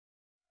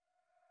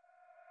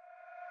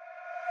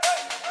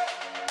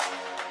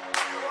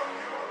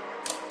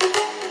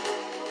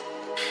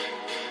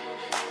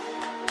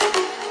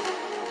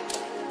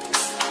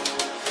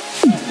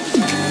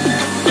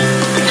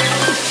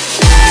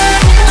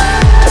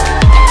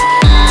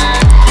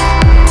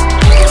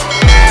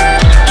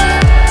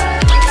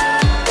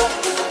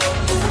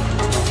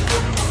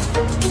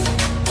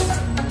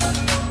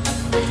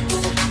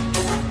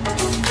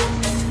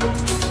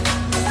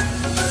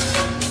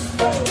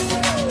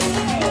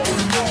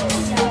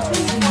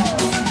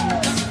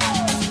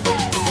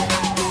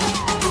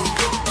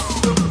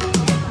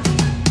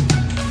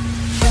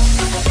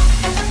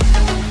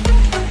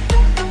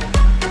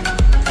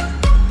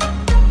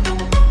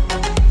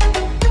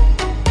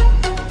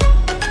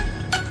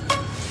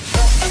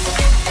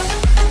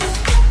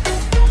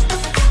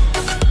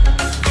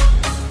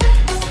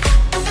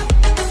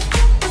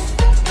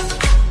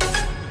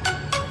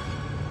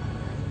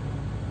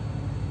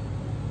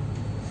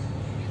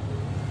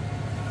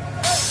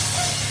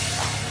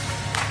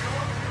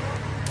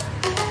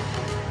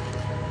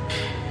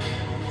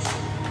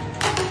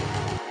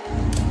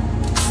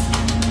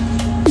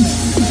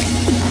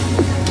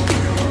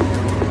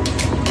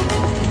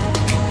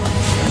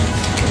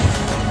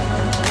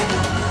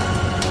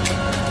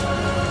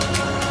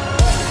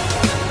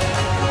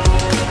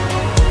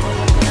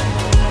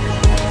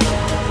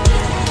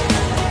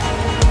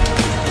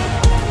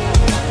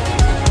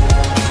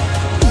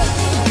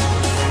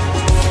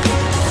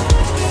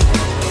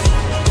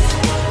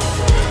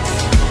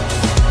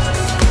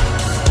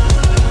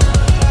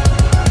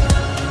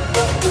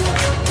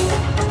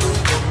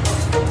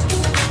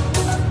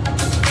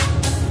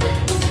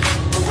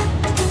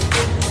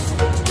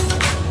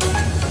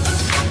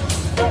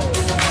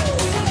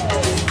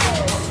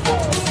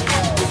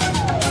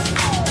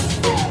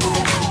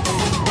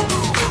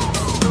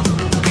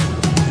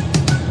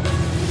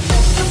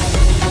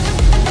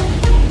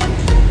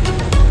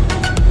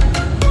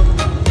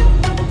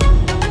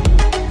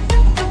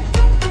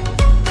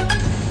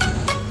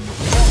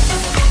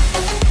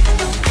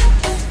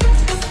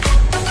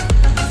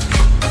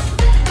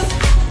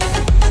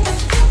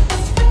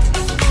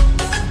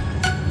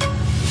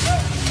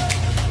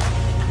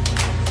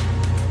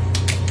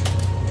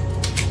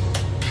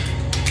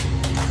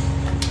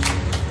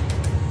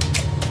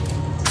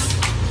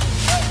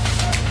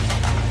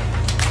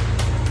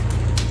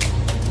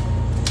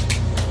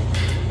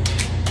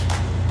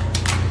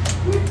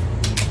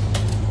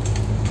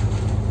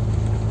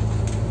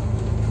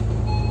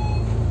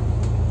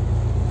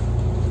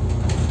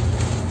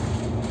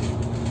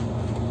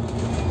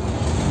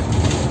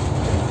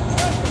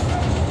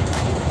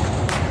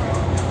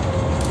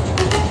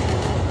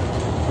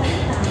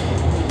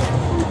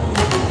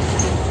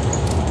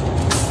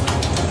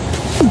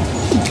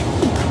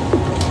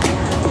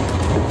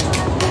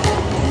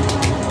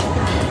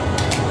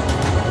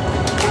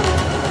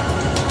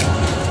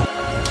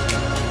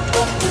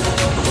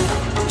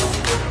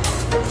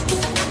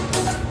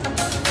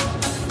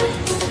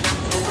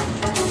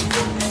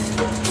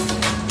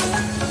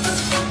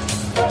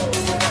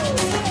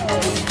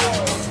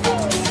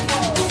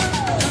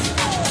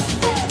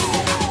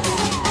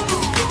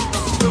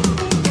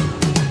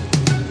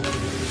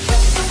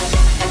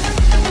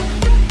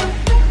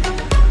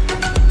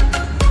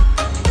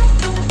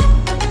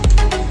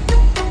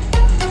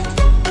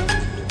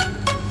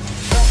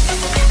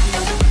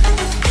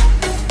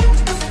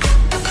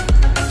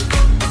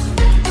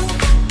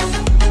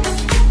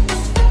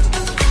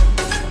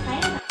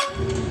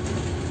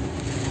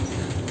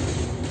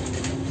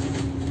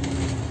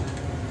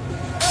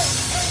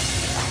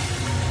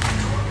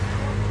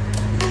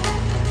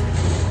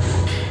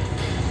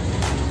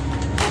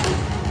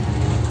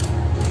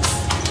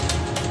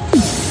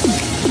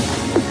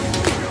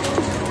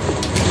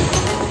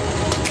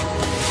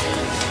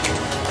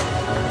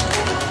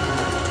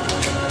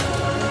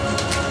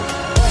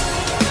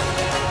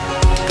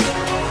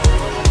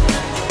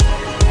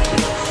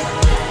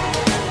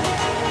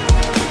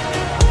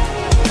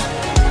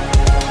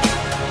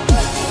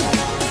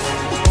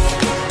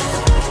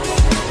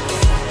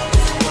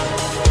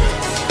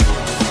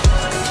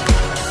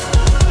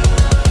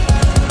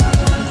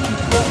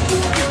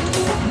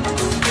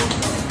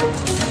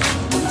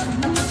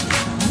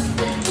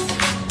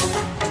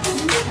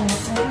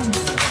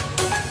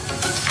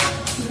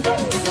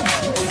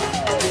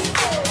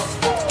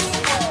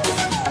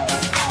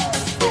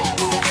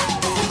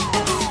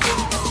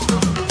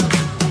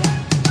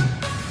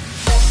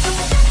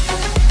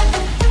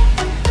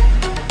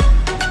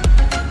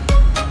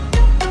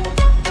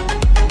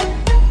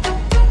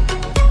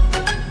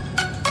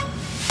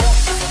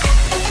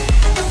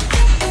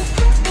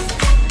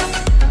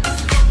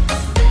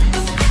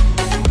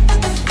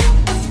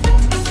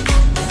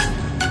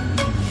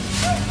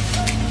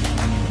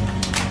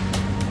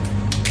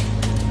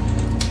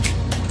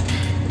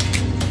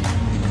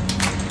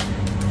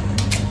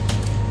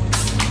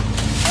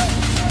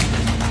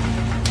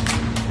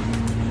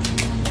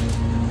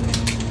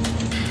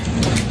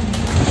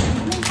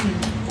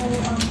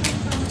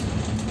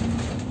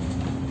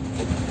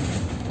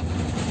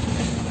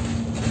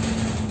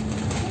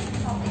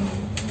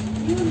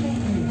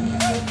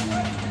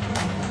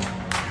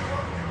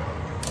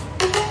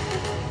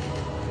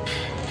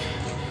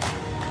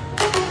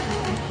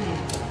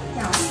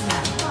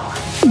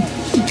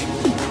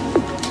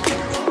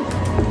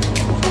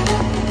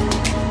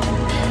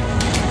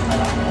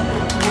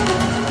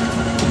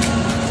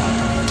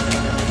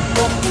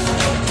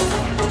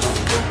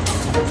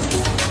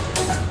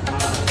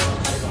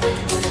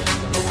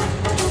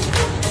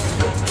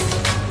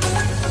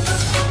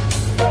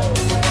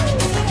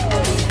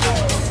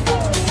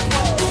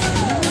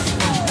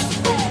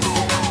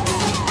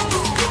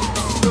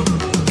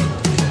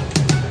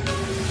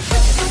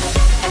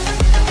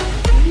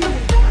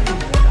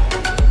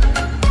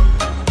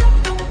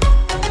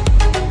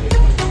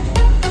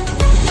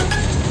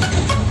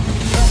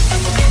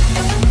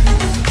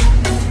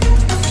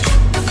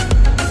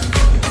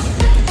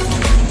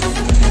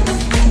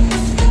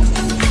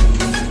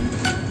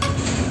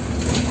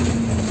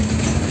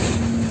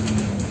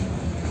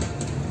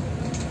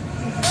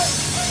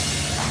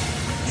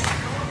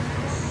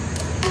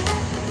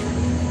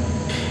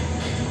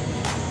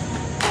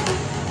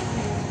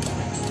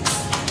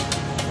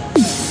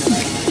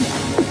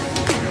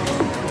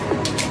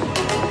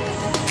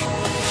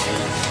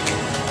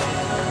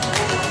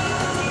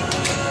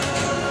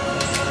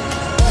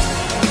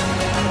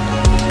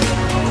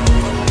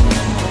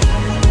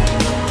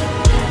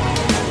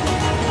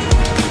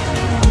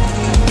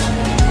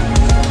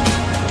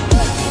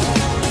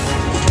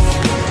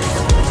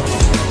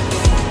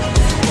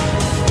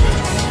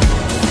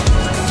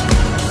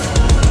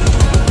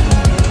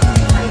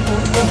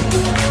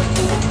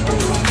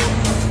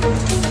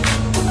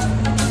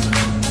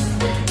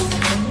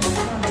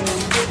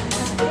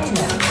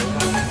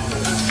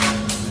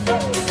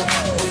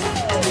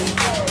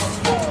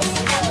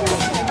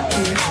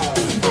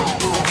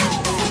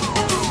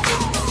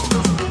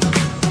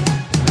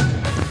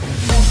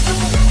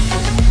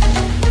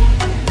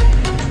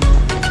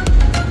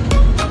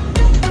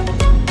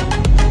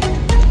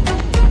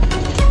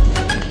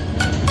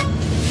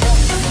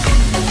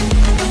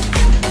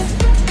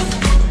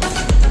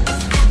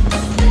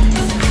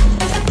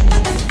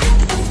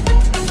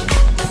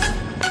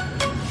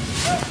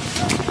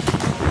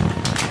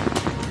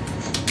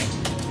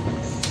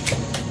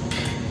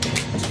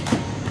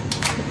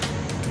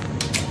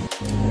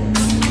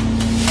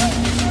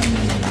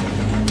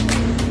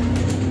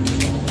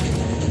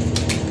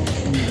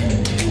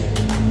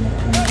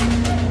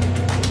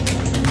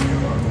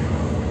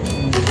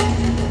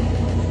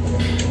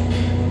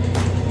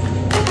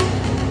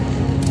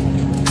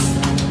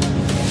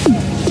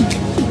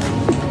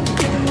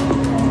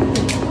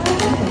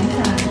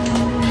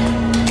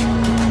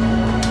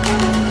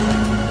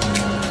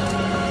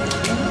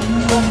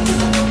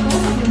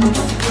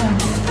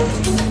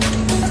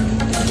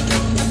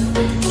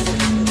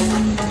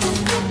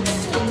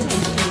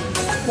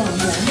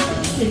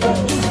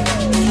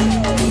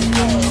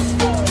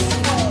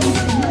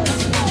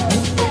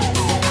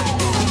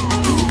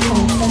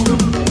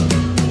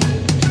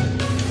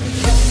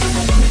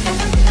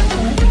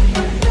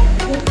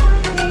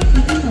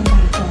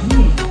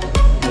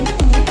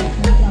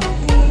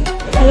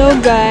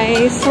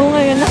guys, so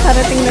ngayon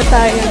nakarating na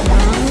tayo ng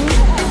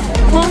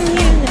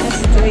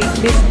Communist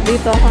Street.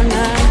 Dito ako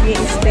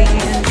nag-i-stay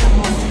ngayon sa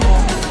Hong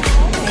Kong.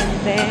 And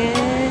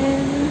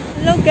then,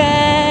 hello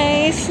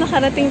guys!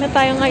 Nakarating na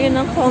tayo ngayon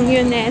ng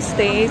Communist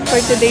Street. For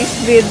today's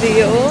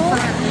video,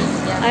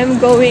 I'm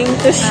going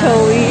to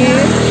show you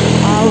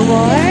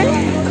our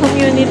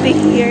community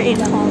here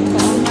in Hong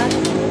Kong.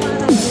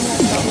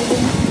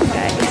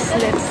 Guys,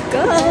 let's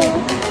go!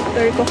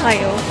 Tour ko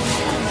kayo.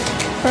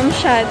 From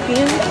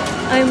Shatin,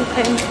 I'm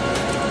from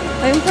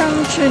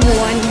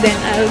Tseun, then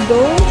I'll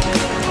go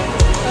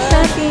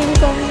Shatin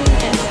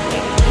Community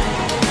Estate.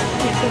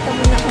 Nakita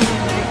mo na kami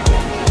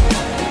market.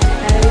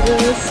 I'll go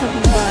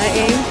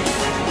Sambay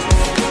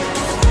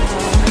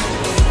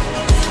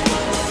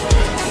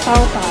Pao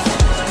Pao.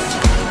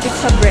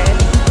 It's a bread.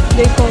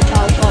 They call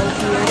Pao Pao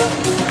here.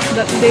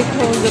 They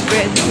call the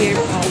bread here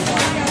Pao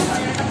Pao.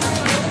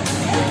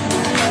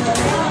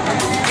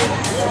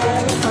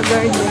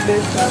 Agad yung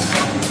business.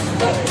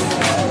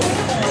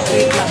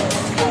 Wait lang.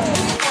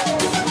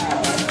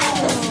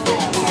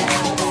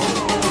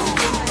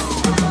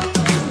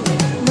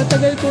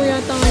 Matagal po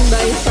yata ngayon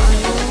dahil sa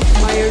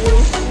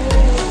Myro.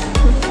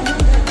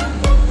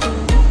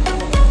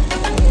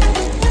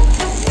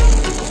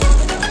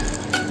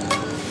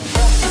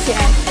 Si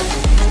At.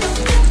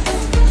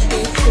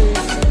 Thank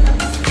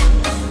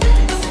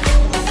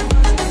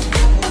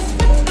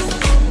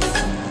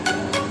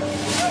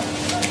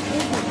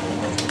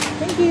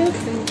you.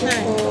 Thank you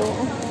po.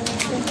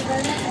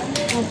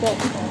 Opo.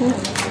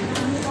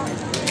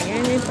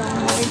 Ayan, ito ang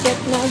market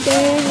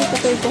natin.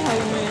 Itutuloy ko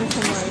kayo ngayon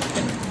sa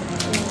market.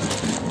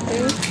 Okay.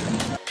 Ayan.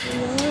 So,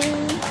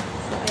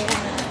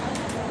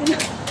 ayan na.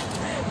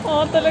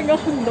 Oo, talaga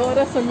akong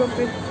Dora sa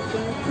gupit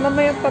ko.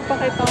 Mamaya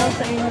papakita ko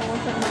sa inyo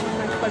kung saan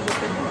naman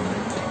nagpagupit ko.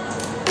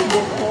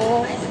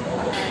 Buko. Ayan.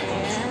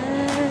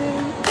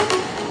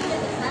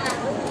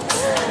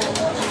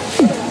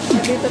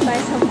 Dito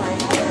tayo sa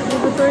market.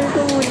 Itutuloy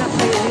ko muna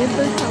kayo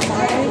dito sa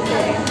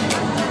market.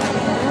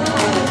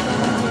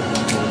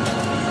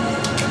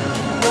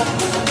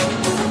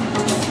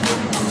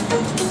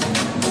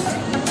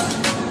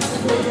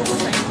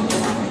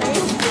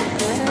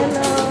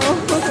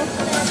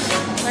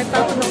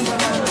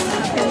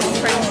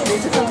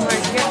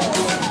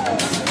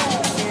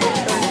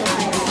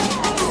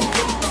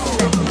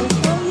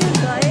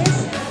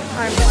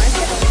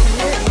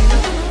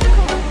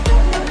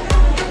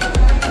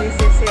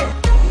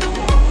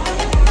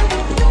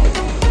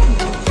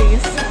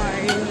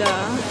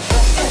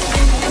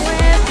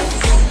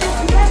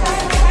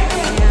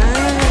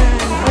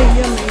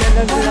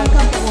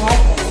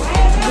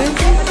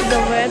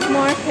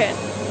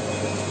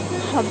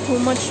 Have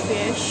too much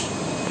fish.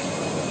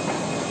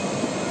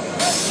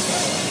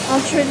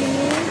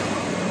 Actually,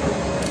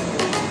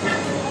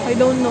 I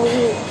don't know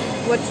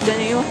what's the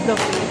name of the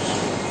fish.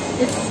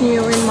 It's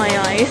new in my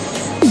eyes.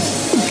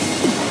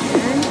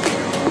 And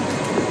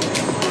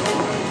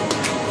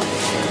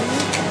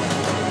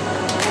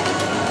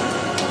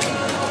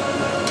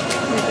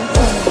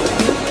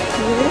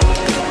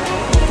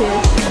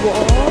fish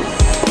balls.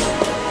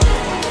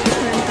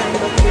 Different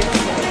kind of fish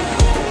balls.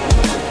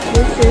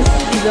 This is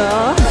the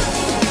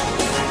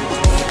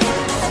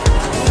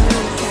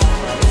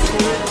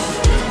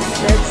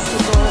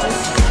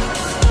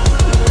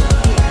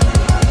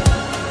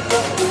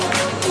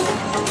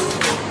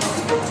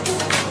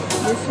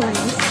this one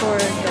is for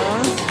the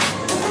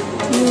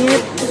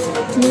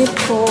meat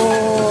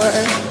for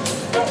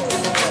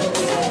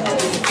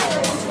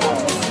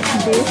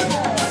this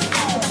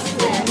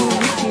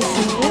and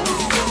seasoning.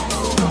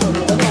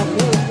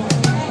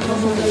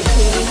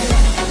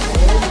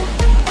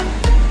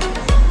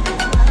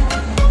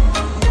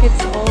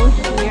 It's all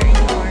here in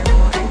our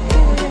market.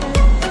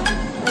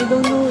 I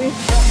don't know if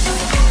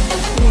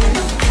here.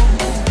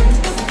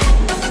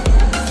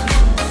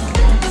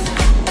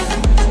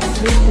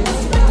 This is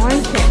the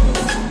market.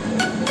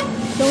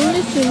 It's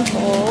only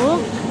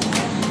simple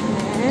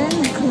and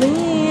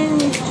clean.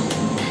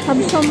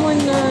 Have someone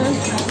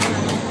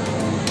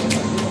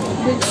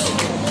which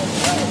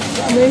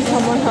there's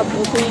someone have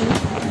to clean.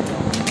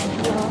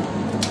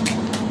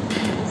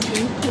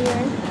 See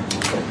here.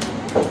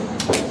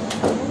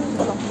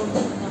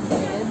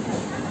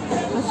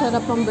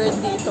 Masarap ang bread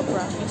dito,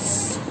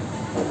 promise.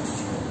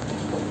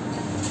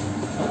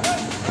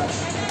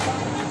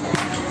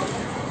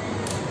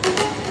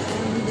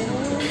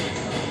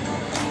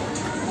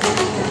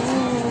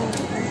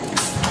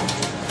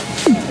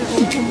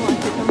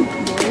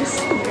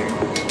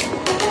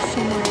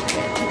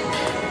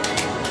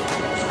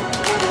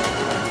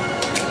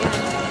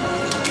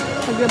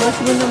 Paglabas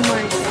mo ng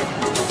market,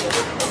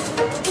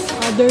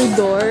 other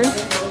door,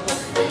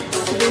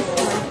 this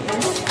one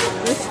is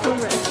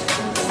restaurant.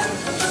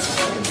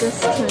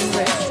 Western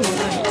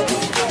restaurant.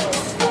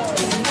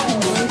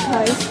 And more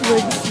Thai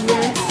food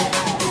here.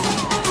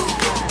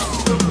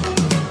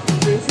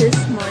 This is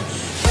much.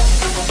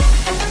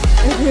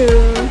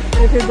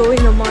 If you go in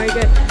the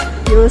market,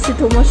 you will see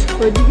too much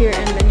food here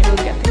and then you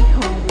will get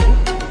hungry.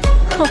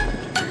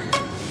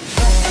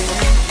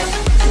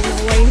 You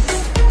know, waste.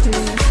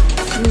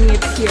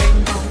 here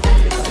in Hong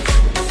Kong because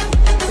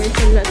there's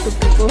a lot of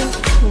people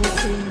who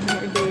clean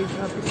here. Their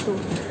job is to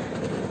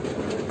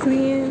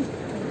clean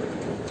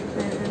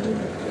and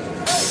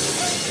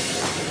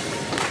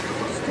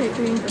stay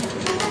clean the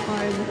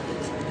hard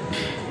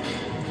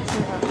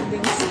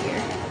surroundings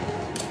here.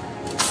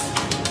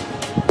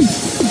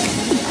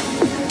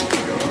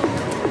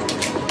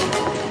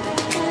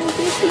 And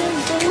this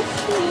is the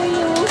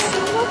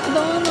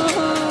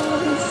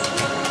McDonald's.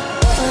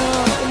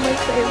 My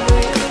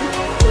favorite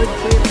food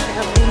trip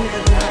every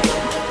midnight.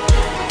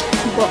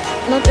 But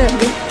not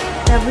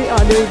every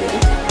other day.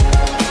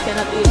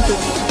 Cannot eat too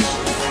much.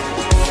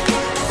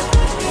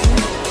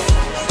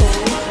 So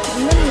in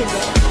the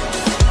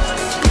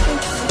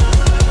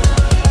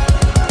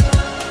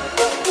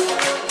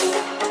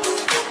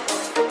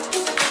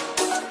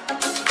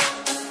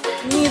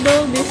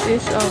middle, this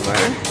is our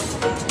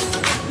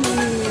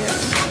here.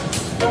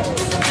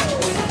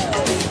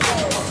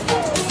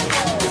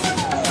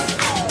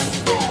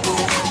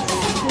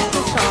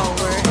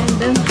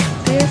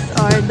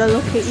 The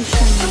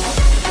location map.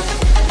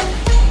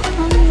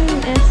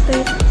 Commune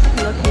Estate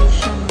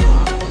location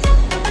map.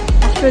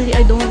 Actually,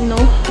 I don't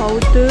know how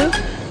to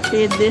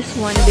read this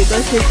one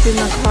because it's in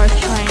a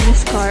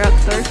Chinese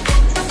character.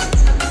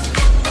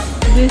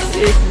 This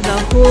is the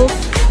whole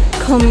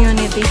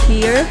community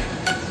here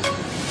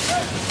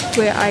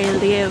where I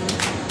live.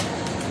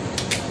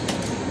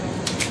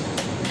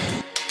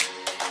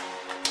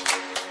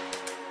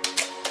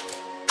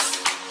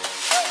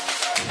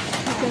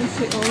 You can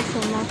see also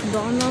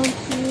McDonald's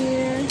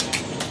here.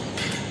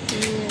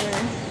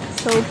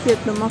 So cute,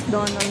 the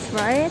McDonald's,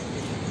 right?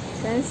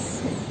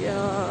 Yes,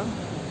 yeah.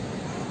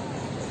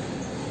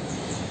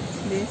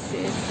 This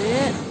is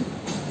it.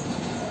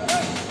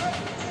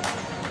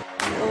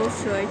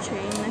 Also a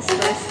Chinese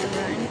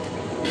restaurant.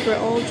 We're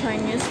all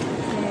Chinese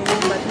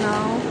food, but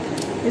now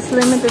it's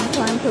limited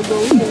time to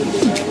go here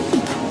because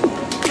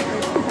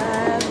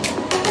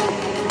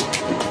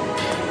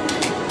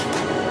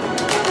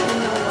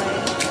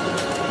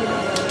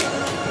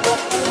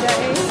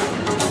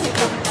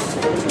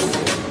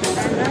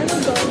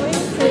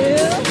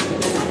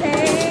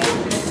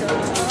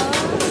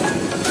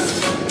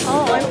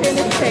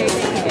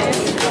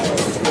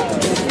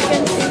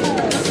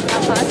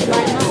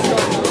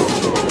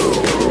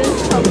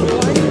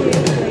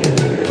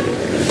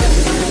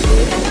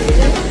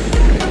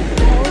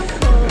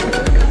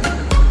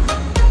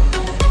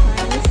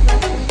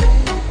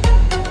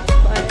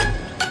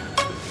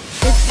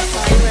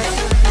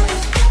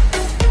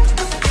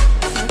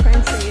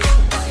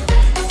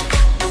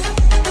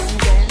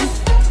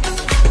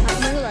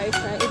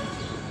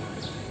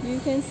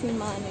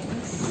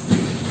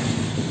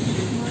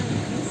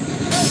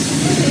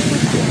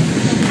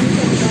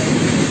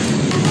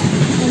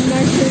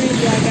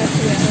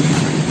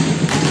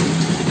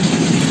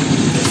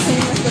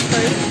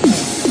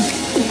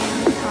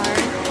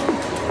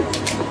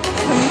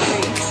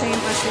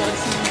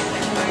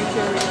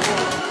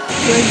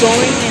we're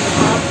going in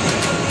up,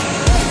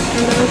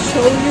 and I'll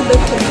show you the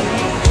clinic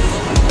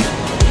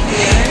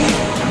here.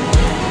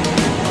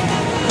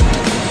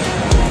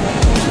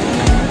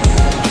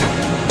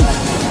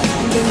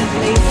 And then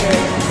later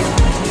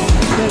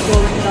we're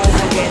going down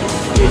again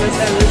because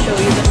I will show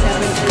you the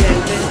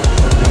 7-Eleven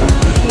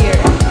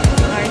here,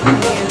 our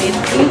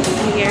community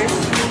here,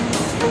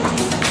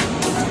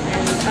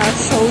 and I'll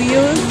show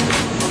you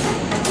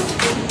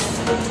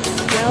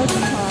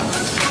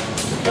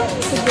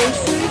the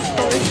grocery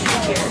stores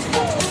here.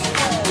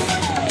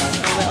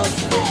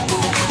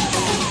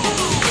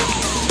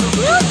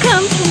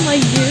 Welcome to my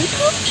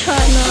YouTube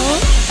channel.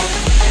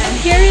 And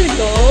here you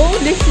go.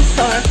 This is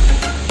our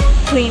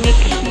clinic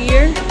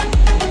here.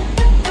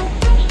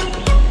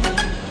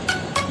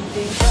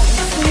 This is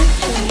our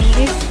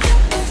clinic.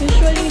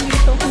 Usually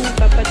dito ako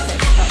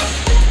nagpapacheck up.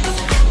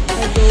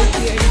 I go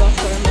here in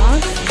Dr.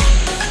 Mark.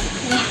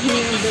 And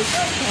here in the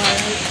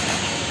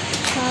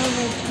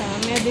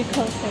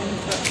Medical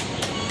Center.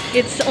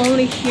 It's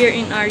only here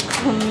in our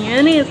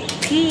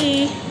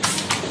community.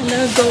 And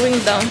now going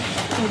down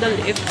in the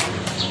lift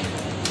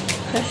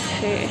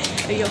kasi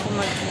ayoko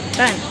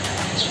mag-tan.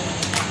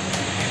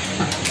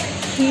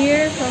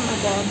 Here from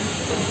above,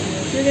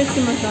 you can see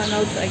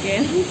McDonald's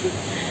again.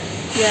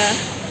 Yeah,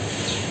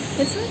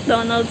 it's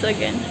McDonald's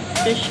again.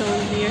 They show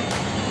here.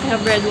 I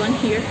have red one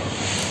here.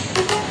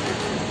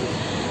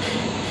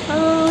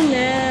 Oh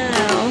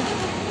no,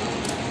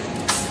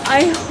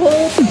 I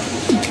hope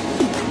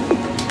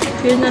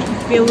you're not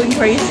feeling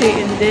crazy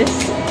in this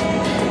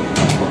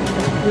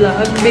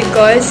vlog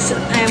because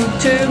I'm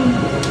too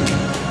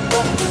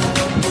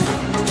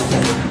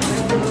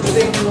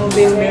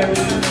moving very.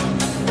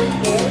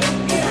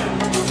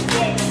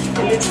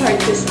 And it's hard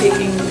to speak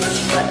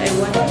English, but I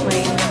want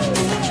my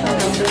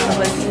channel to have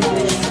an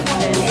English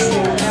and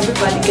so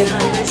everybody can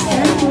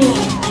understand me.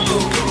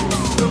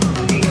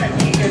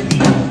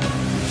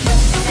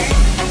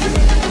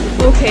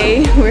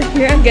 Okay, we're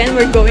here again,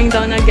 we're going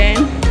down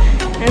again,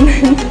 and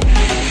then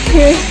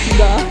here's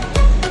the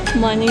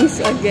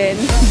monies again,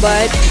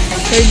 but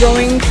we're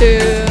going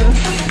to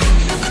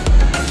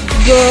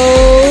go.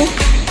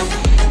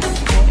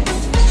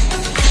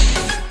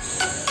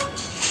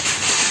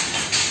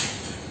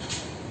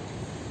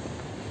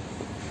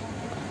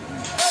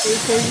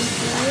 Bakery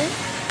here.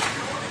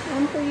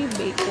 Employee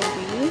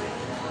bakery.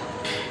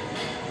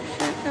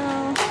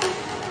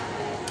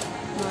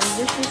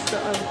 This is the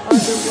other one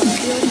building.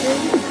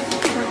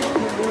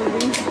 The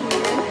buildings here.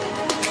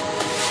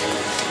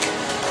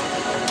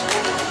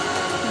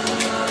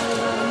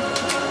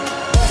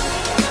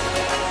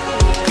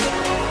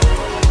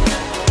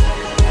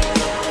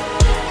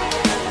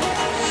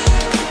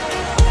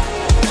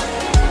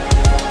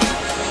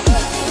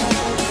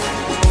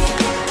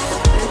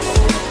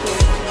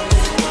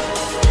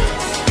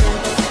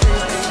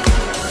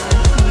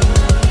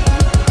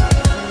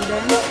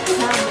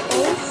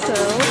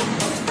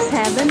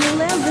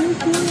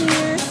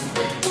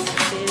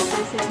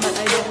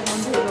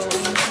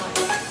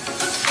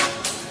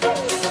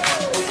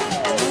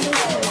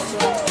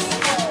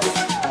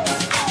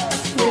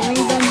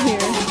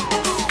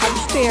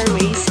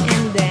 Stairways,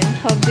 and then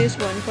have this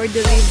one for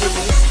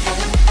deliveries,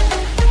 and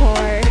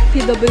for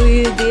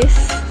PWDs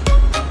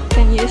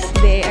can use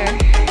their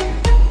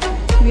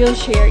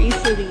wheelchair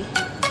easily.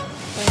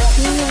 For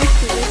senior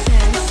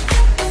citizens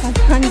have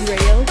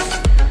handrails,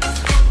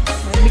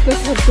 because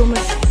we have too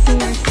much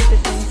senior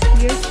citizens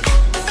here.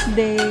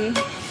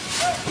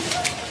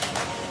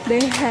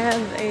 They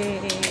have a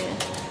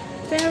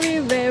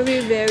very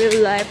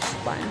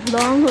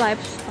long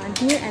lifespan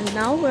here, and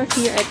now we're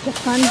here at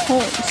Japan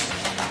Homes.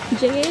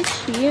 JH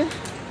here.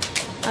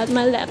 At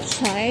my left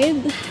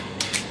side,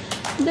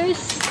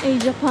 there's a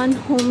Japan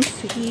Homes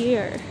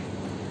here.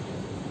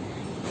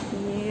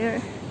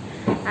 Here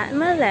at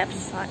my left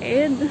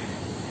side,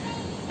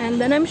 and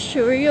then I'm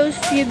sure you'll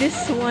see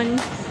this one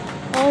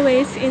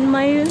always in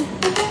my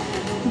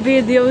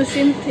videos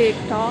in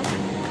TikTok.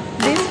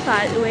 This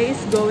pathway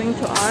is going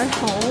to our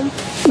home,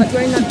 but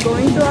we're not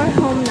going to our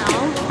home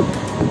now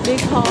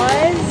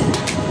because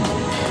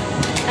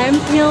I'm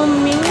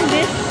filming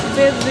this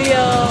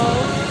video.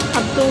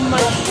 Have too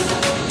much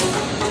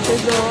to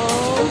go.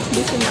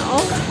 This is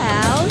our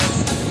house,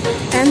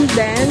 and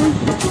then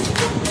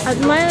at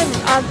my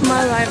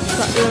right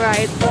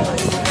side,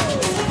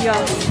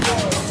 yeah.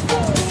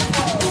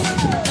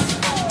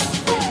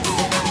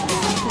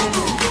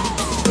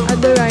 At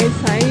the right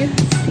side, you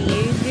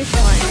see this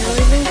one,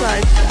 living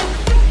plaza,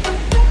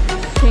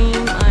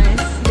 same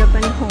as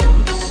Japan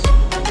Homes.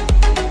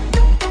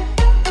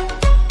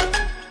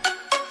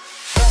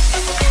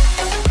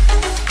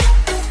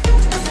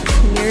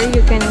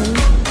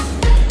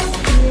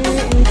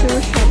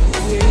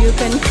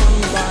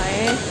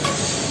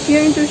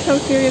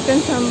 You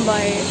can come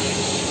by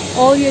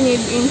all you need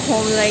in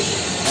home, like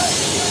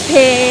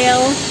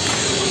pail,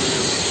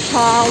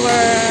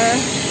 shower,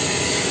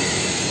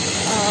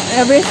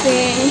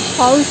 everything,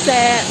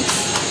 faucet.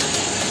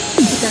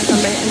 You can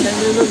come by, and then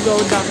we will go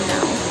down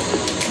now.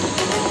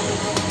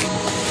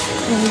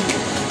 And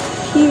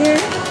here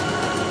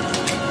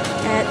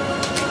at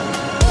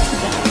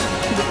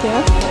be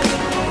careful.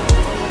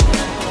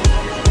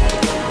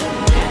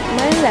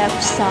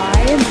 Left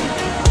side,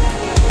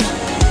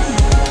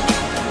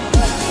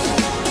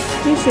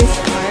 this is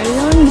our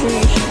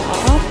laundry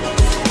shop.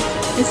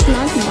 It's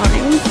not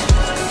mine.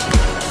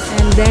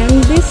 And then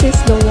this is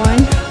the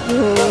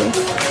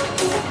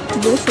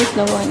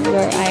one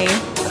where I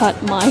cut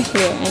my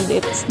hair, and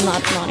it's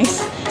not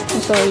nice,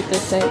 I'm sorry to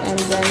say. And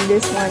then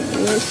this one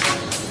is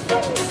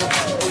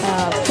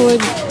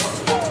food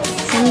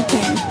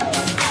something,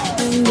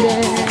 and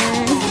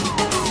then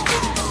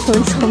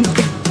food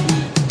something,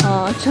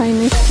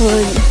 Chinese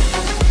food.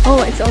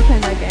 Oh, it's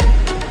open again.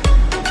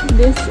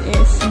 This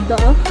is the,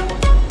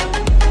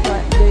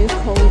 what do you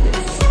call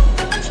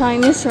this,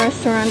 Chinese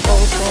restaurant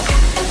also.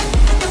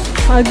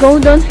 I'll go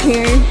down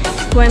here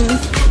when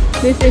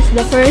this is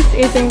the first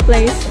eating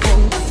place,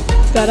 and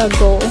gotta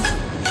go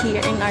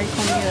here in our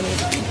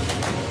community.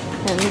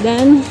 And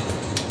then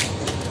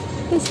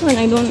this one,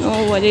 I don't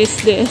know what is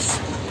this.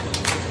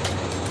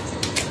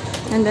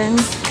 And then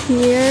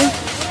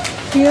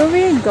here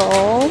we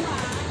go.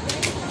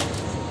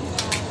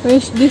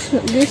 This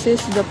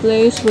is the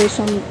place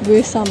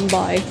where some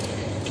buy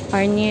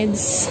our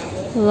needs,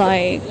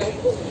 like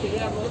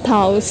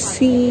towel,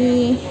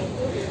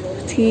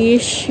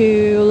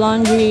 tissue,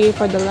 laundry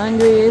for the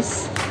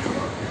laundries.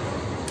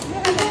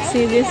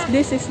 See,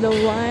 this is the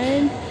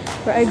one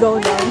where I go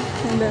down,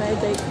 and then I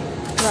take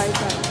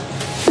right up.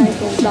 I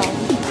go down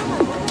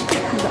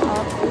the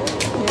up.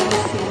 You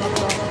will see the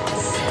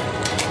box.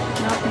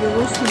 Now you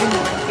will see the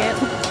market,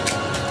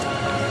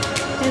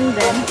 and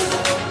then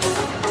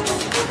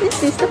this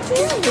is the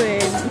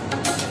pyramid.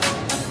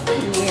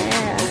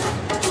 Yeah.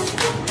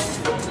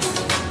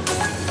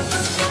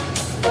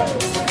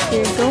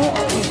 You're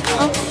going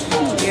up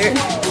here.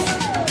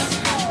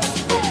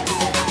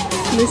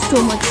 There's so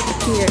much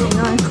here in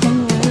our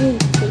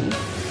community.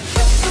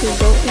 You're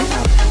going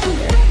up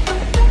here.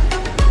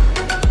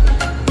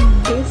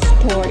 This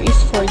store is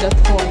for the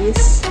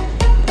toys,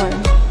 for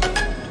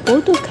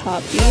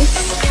photocopies,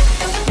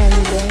 and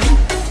then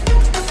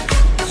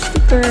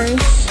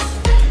stickers.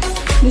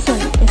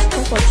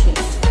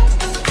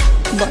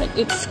 but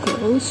it's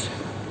closed.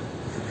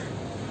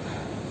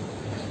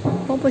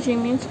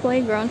 Popojing means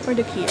playground for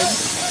the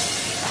kids.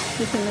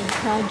 You can make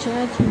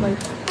projects, buy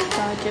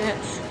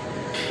projects.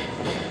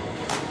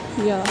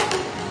 Yeah.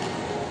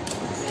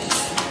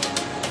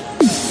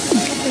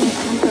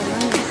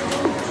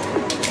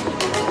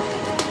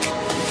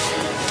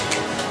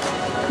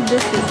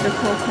 This is the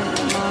coconut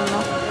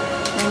mall,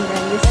 and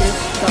then this is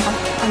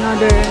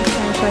another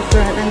Chinese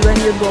restaurant, and when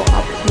you go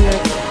up here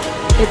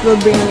it will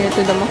bring you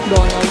to the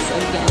McDonald's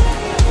again.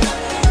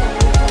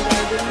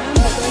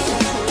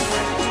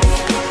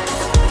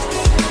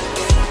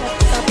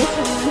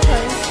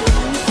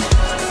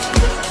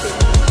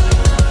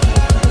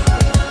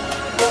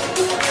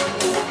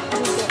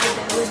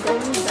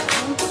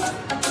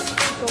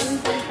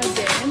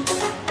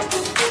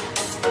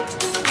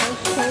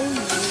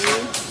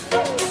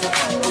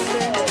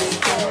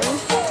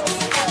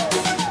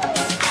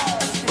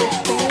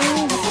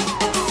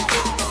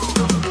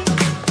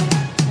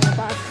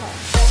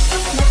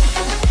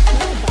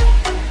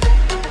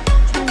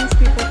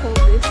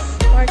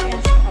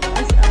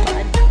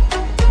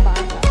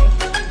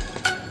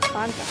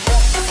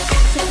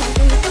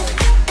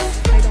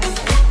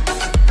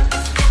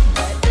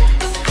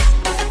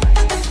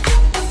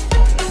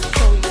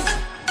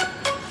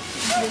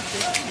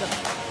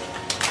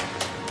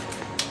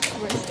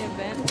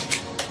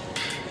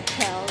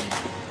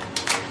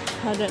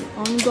 Had an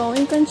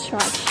ongoing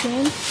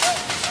construction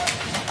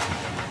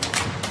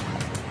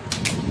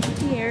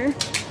here.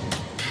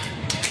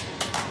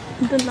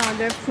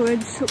 Another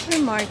food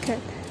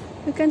supermarket.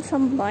 You can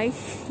some buy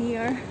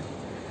here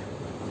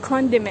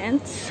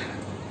condiments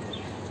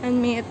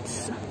and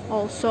meats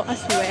also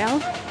as well.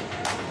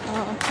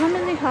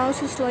 Family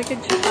house is like a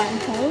Japan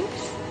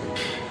homes.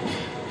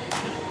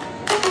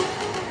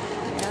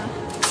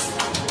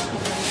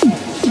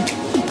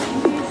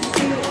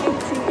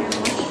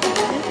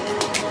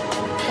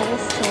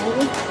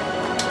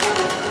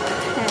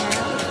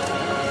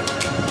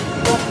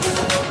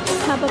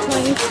 Have a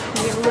place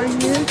here where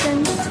you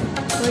can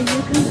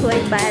play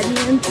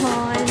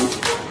badminton,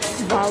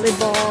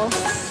 volleyball,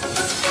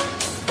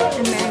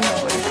 and many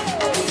more.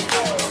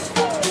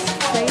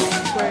 Place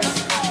where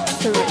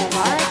to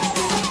relax.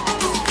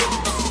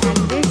 And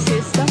this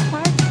is the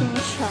parking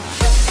shop.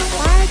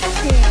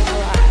 Parking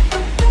lot.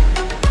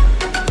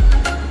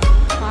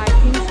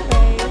 Parking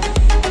space.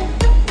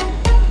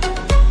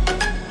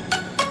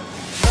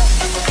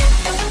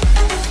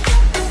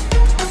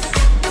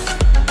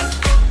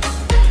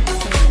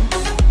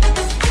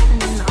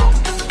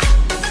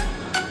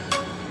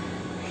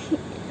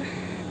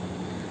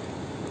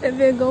 If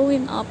you're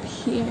going up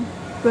here,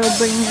 we'll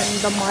bring you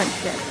in the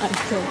market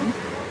again.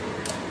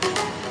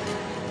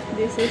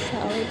 This is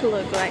how it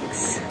looks like.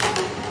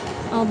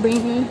 I'll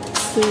bring you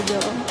to the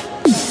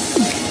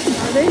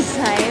other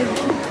side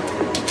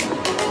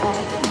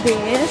of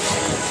this.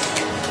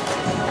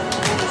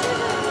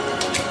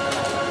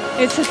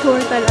 It's a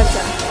tour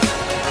talaga.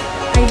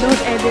 I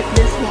don't edit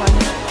this one.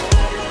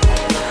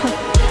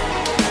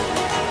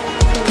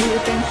 So you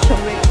can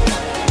show it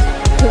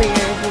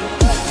clearly.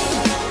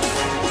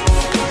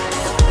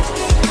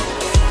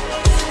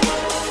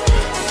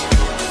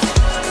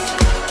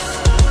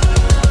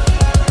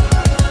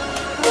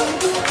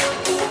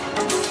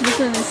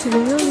 It's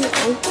really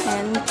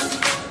open.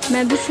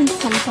 Medicine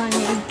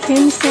company,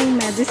 ginseng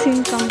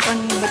medicine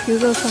company, but you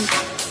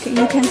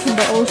can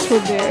buy also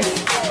their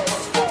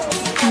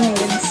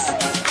needs.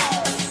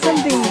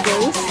 Something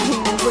goes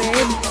in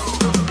with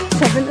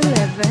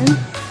 7-Eleven,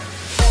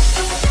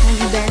 and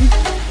then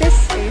this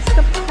is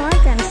the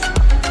park and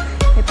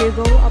stuff. If you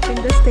go up in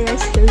the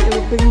stairs, it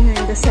will bring you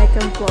in the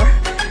second floor.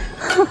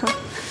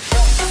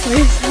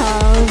 We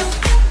have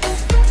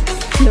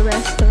the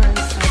restaurants.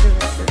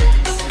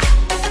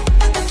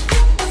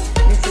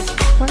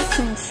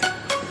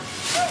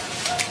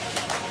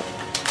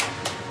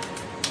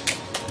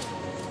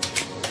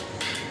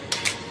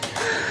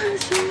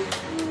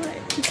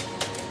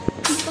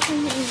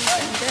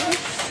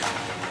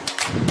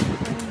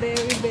 I'm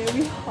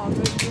very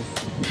hungry this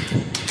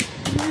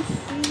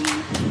see,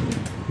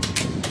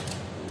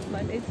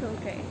 but it's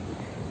okay.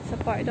 It's a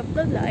part of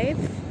the life.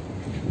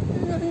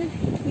 And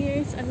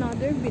here's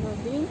another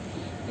building,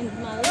 and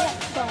my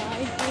left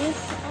side is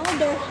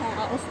other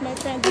house. My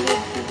friend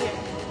lives here.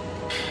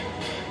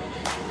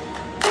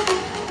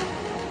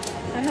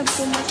 I have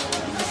too much.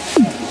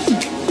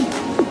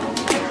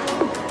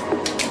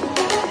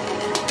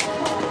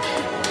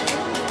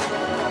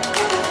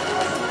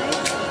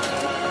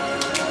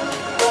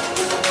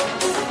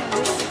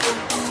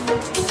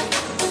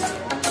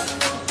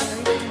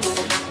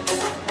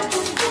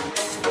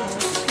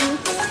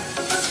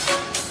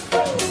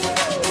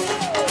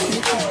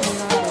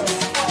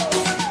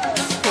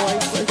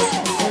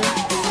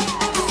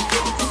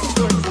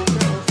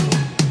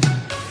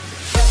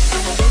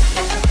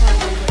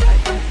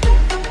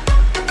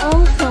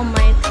 Also,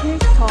 my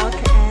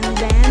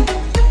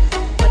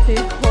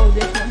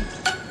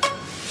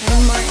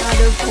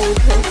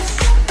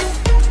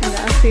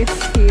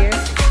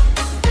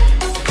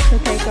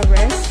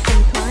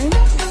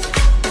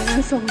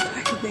I'm so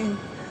tired in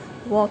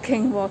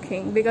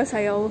walking because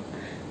I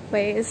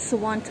always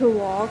want to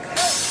walk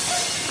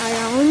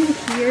around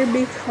here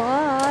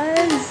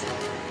because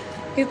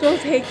it will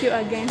take you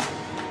again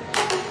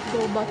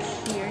go back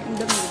here in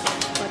the middle,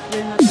 but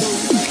we're not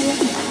going to.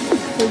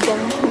 We're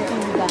going here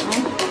and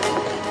down.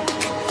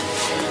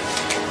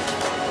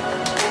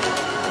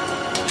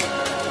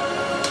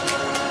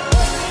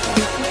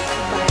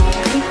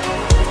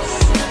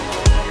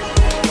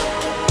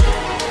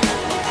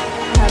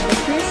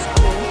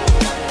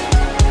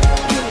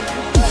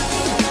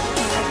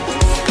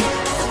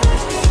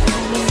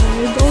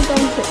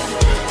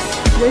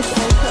 There's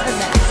also a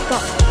bus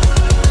stop.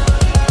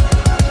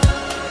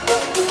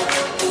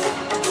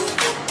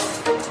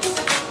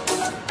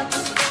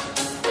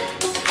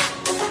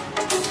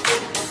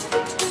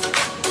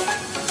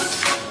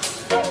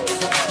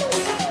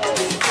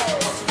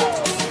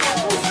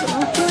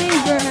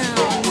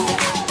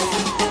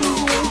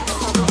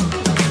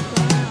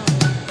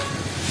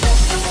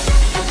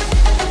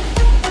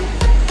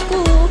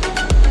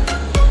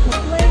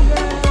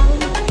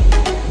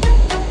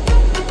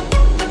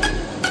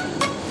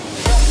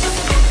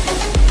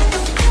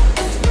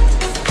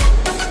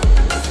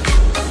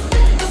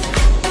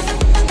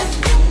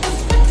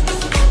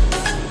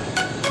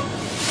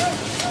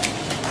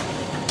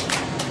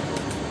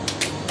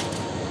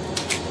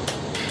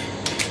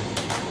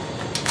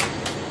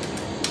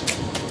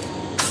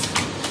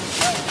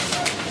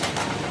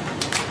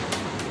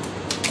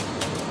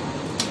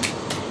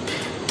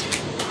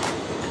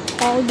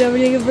 All the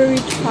delivery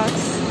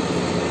trucks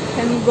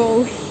can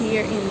go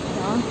here in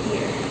down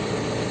here.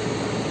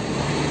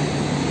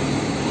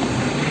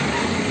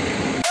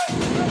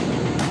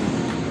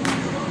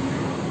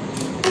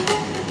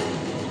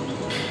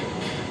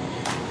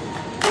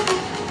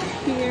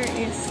 Here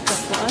is the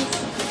bus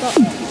stop.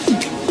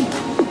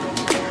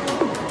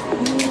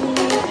 Here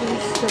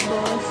is the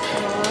bus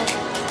stop.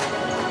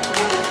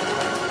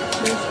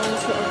 There's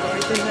also a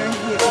gardener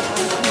here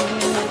in our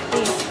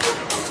community.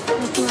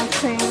 It's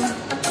nothing.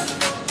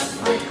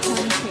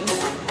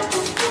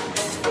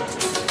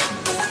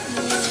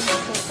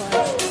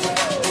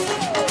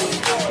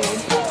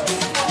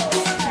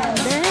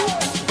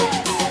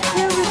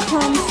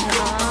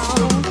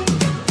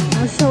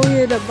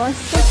 The bus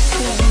stop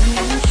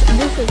change.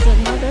 This is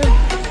another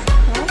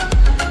stop,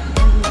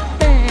 and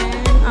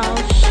then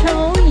I'll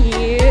show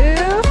you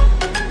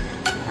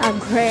a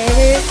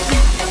great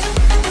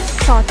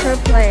soccer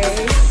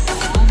place.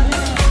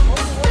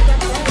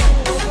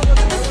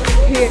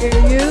 Here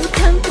you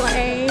can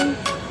play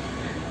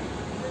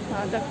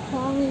the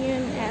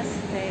Kongyun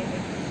Estate.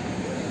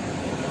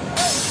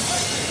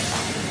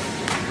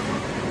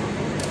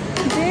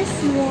 This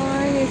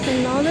one is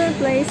another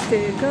place to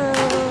go.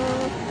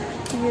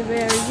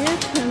 Where you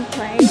can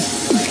play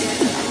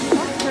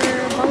soccer,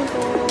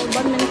 volleyball,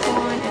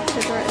 badminton, etc.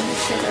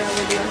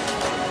 with your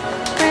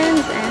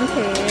friends and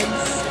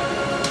kids.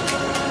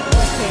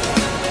 Okay,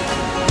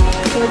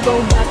 we'll go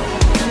back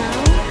now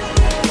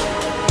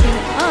and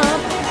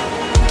up.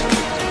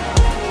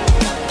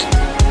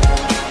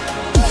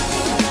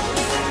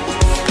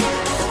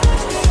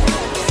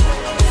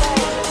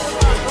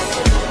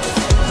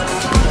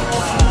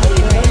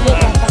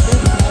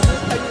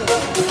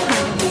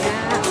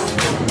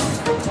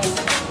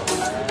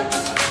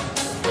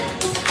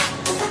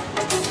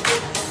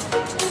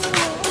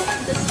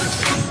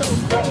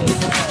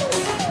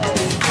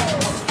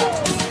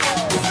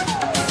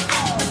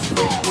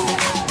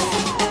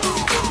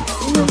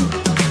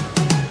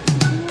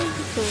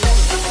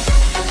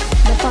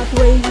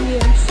 Way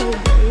here, so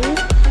great,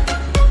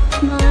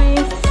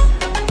 nice,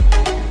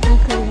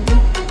 okay.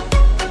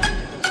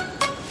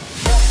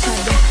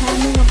 The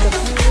timing of the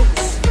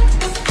birds.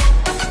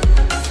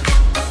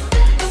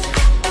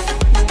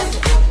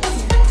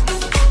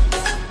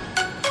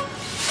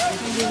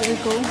 We will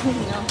go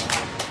home now.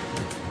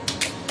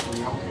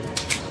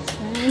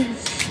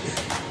 Nice.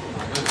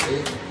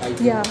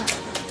 Yeah.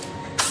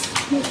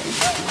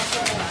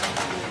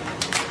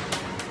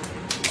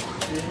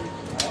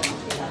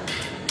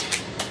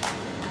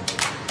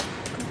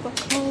 Back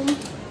home.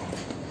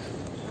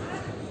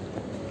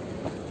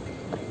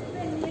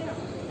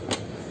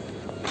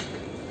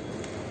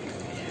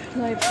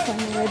 Lifespan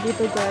ready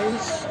to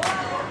guys.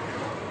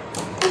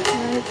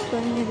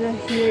 Lifespan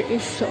here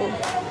is so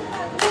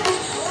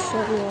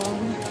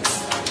long.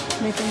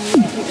 Making me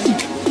feel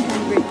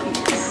 100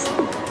 feet.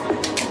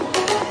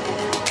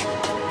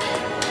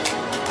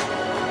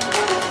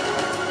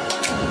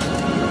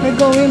 We're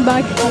going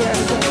back here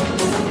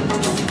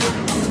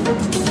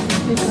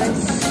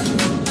because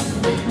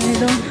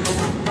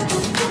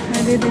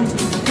I didn't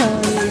tell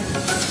you,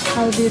 I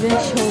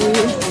didn't show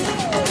you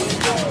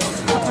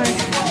our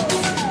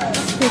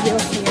video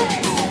here.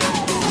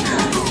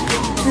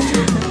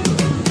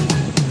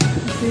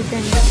 As you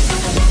can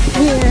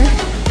hear,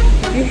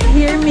 you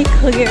hear me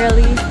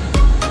clearly.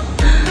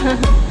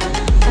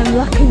 I'm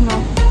locking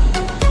off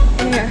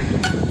air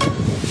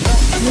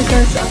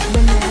because of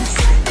the mask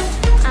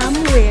I'm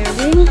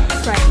wearing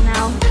right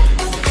now.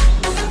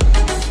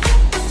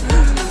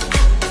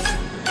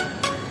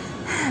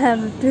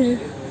 have to,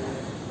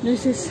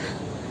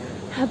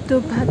 have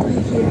to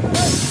pathway here,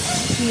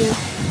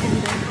 and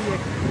then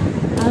here.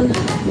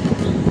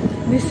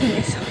 This one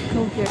is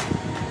go here,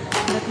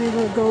 but we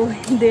will go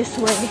this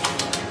way.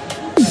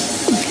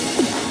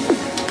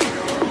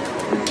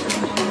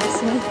 This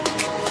way.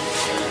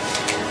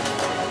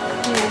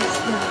 Here's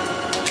the,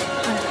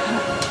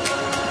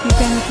 you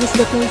can use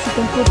the clothes you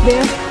can put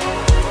there.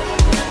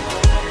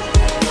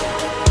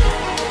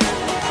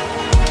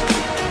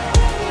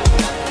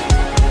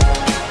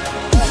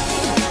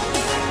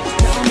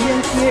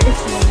 Here is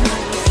so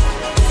nice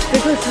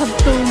because of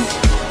too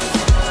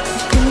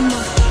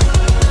much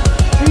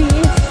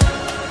trees,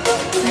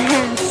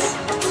 plants,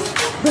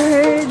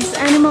 birds,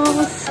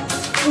 animals,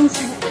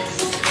 insects.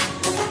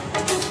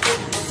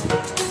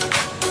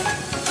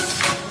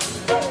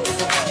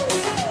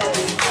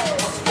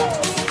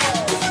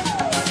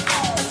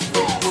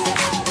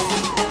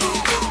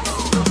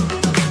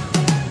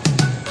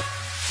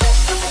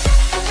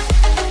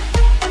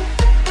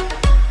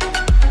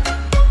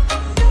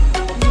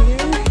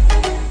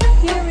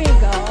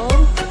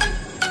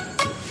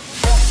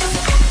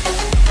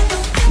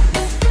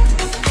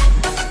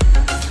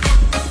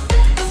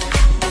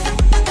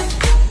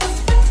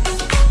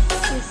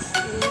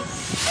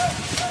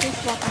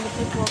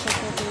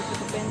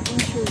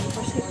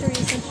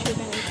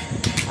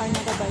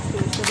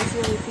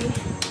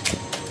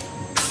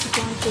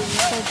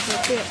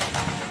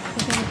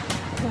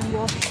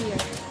 Walk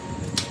here.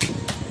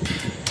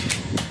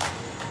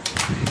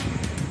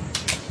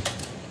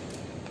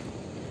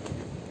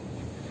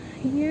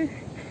 Here,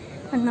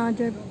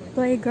 another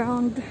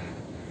playground.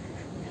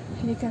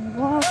 You can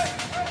walk,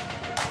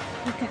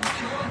 you can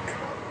jog.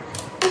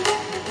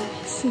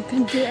 So you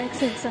can do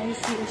exercise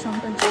here.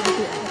 Sometimes you can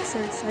do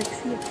exercise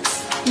here.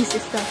 This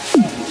is the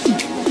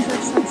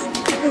exercise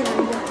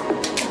area.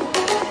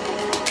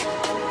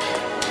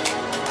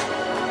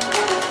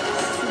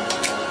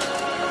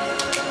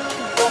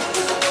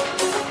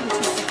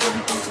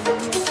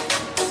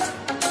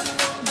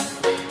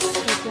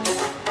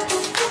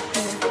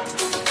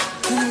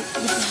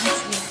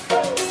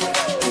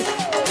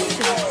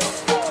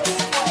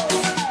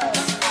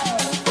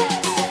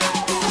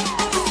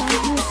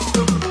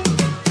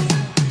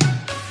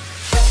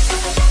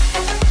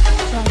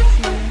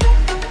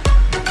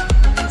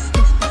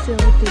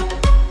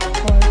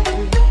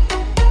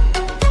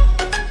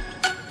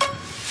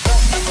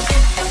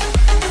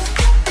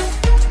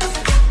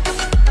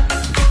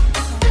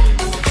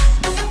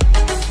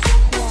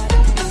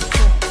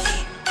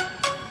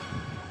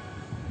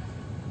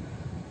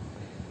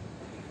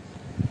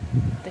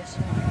 This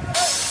one.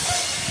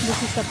 This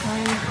is the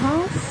current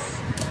house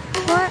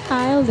where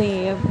I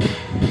live.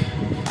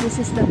 This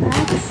is the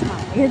back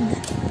side.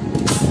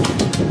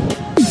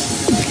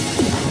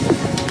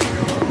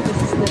 This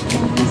is the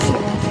tenant's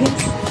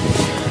office.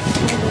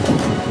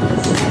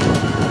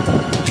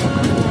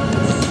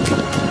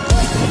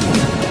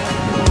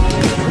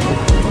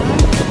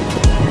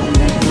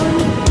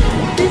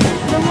 This is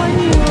the one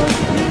you will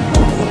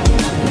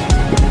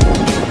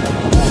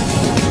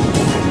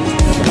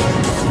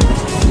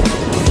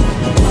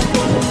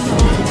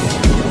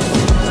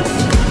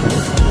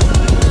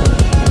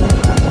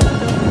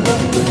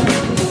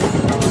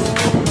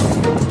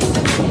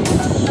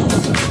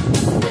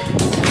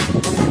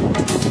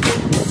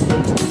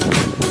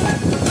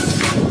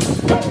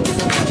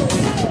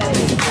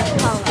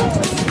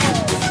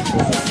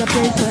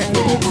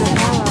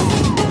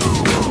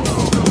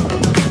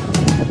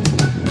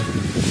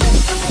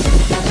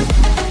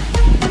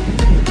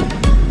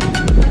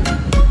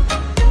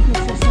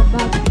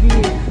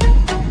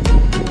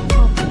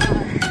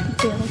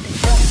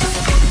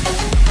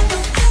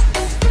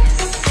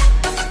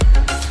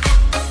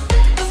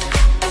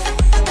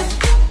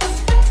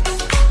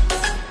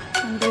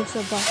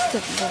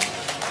basketball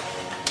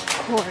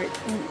court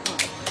and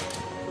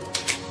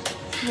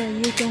where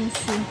you can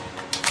see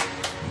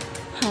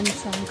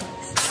handsome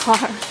guys.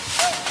 Car.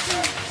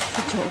 It's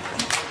a joke.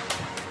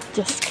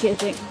 Just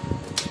kidding.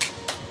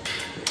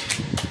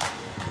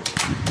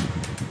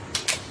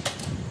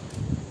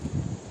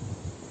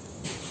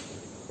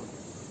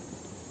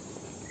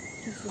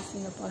 This is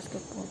in the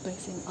basketball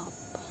facing up.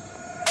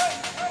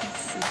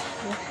 Let's see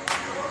here.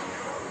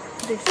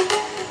 This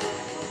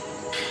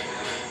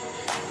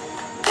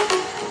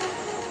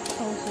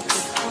also is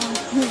on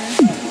here.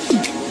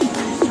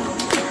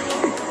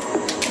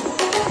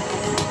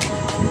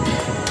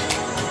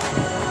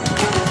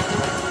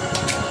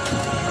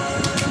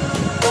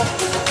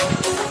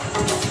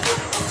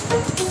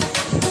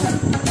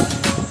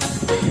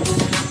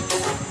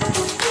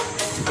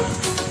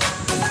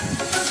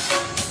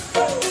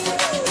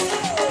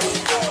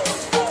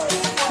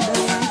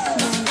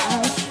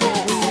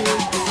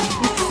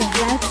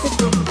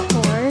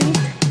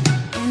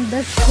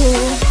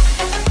 School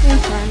in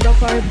front of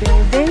our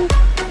building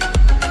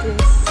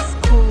is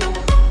school.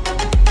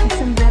 It's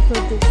a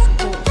Methodist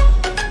school.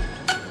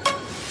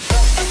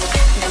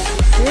 This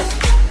is it.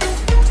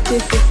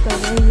 This is the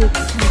way you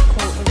can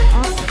go in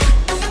up.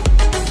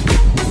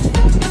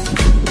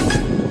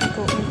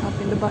 Going up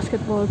in the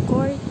basketball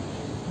court.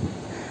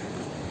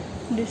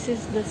 This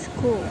is the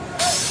school.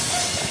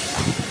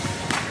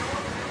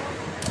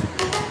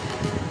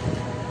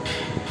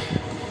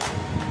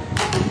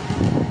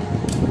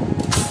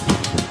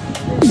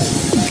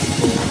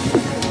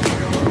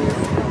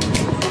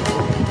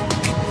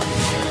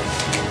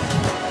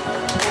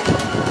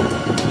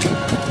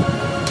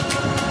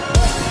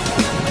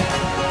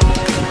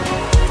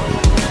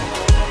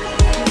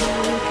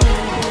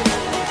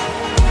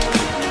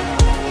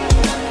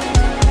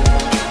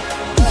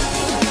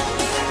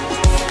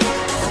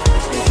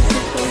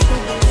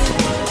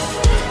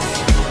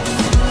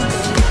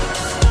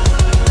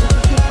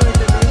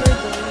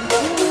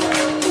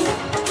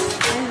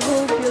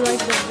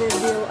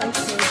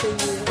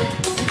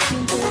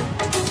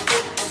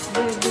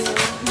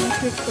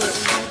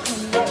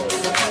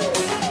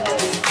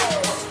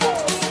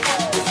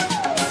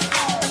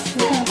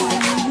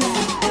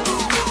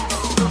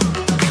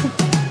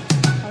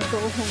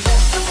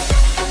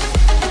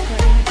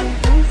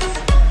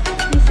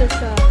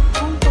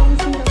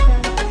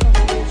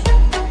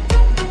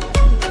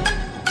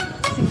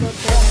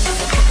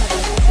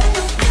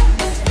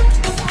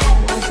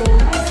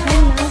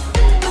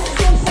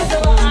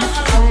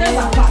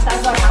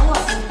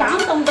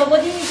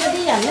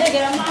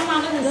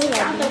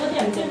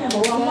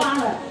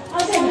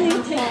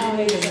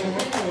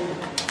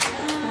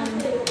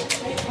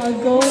 I'll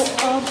go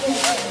up.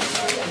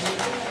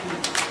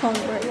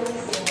 Congrats.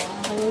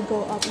 I will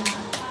go up now.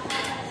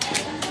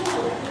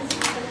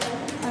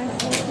 I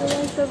hope you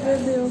like the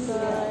video,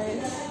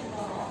 guys.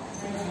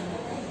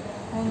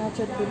 I'm not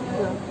a good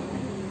girl.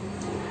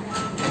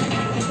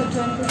 It's a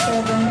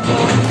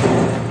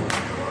 27.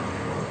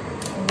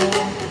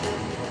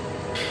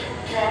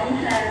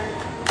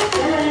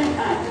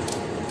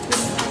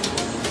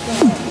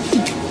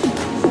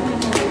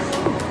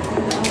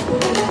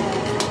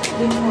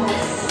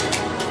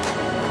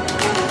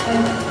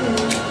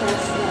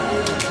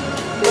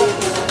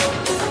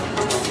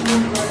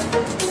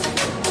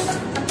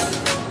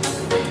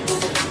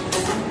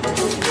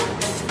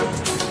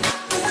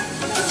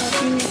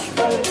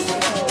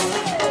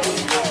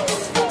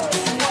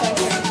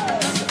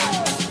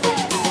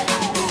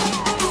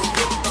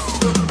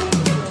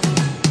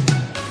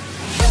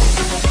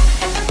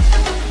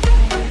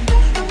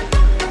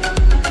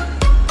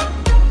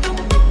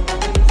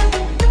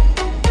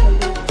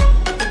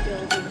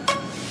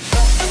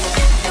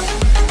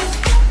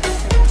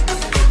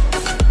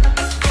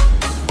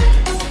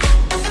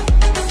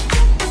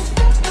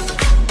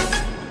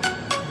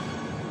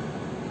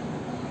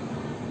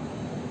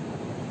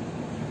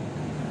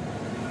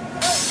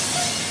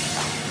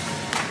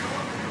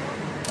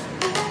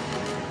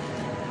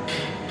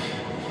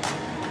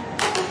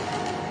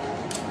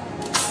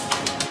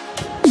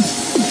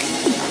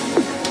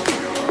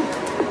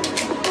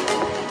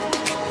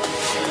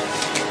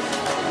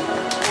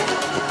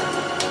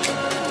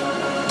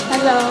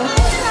 Hello.